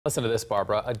Listen to this,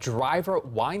 Barbara. A driver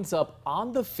winds up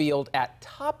on the field at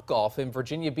Topgolf in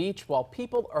Virginia Beach while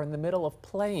people are in the middle of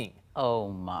playing. Oh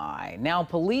my. Now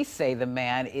police say the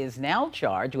man is now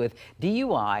charged with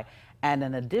DUI and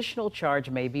an additional charge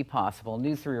may be possible.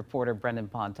 News 3 reporter Brendan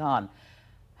Ponton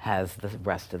has the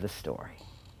rest of the story.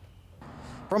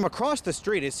 From across the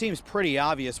street, it seems pretty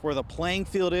obvious where the playing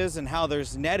field is and how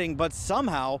there's netting, but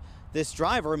somehow this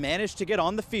driver managed to get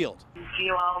on the field.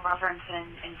 DUI reference an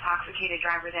intoxicated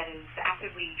driver that is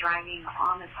actively driving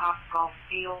on the Topgolf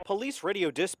field. Police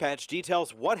radio dispatch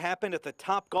details what happened at the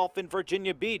Topgolf in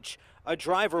Virginia Beach. A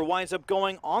driver winds up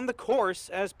going on the course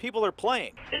as people are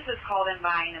playing. This was called in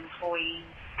by an employee,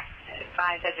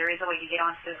 advised that there is a way to get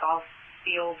onto the golf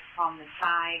field from the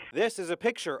side. This is a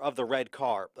picture of the red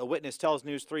car. A witness tells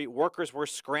News 3 workers were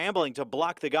scrambling to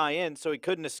block the guy in so he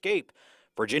couldn't escape.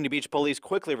 Virginia Beach police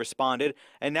quickly responded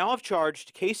and now have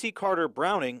charged Casey Carter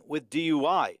Browning with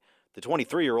DUI. The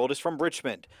 23-year-old is from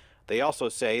Richmond. They also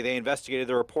say they investigated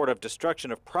the report of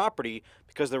destruction of property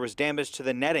because there was damage to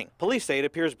the netting. Police say it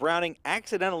appears Browning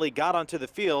accidentally got onto the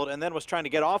field and then was trying to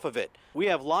get off of it. We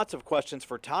have lots of questions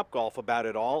for Topgolf about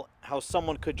it all, how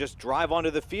someone could just drive onto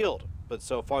the field. But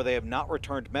so far they have not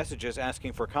returned messages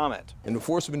asking for comment.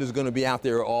 Enforcement is going to be out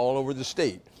there all over the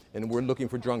state, and we're looking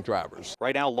for drunk drivers.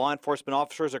 Right now, law enforcement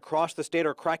officers across the state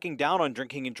are cracking down on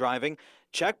drinking and driving.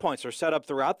 Checkpoints are set up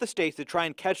throughout the state to try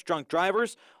and catch drunk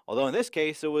drivers, although in this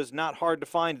case, it was not hard to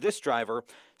find this driver.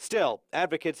 Still,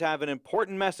 advocates have an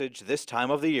important message this time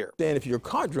of the year. And if you're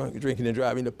caught drinking and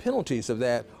driving, the penalties of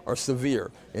that are severe,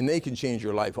 and they can change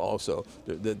your life also.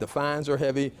 The fines are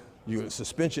heavy. Your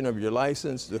suspension of your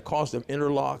license, the cost of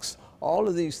interlocks, all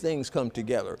of these things come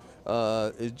together.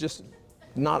 It's just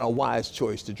not a wise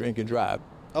choice to drink and drive.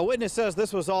 A witness says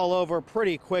this was all over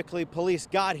pretty quickly. Police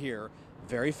got here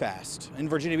very fast. In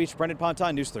Virginia Beach, Brendan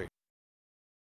Ponton, News 3.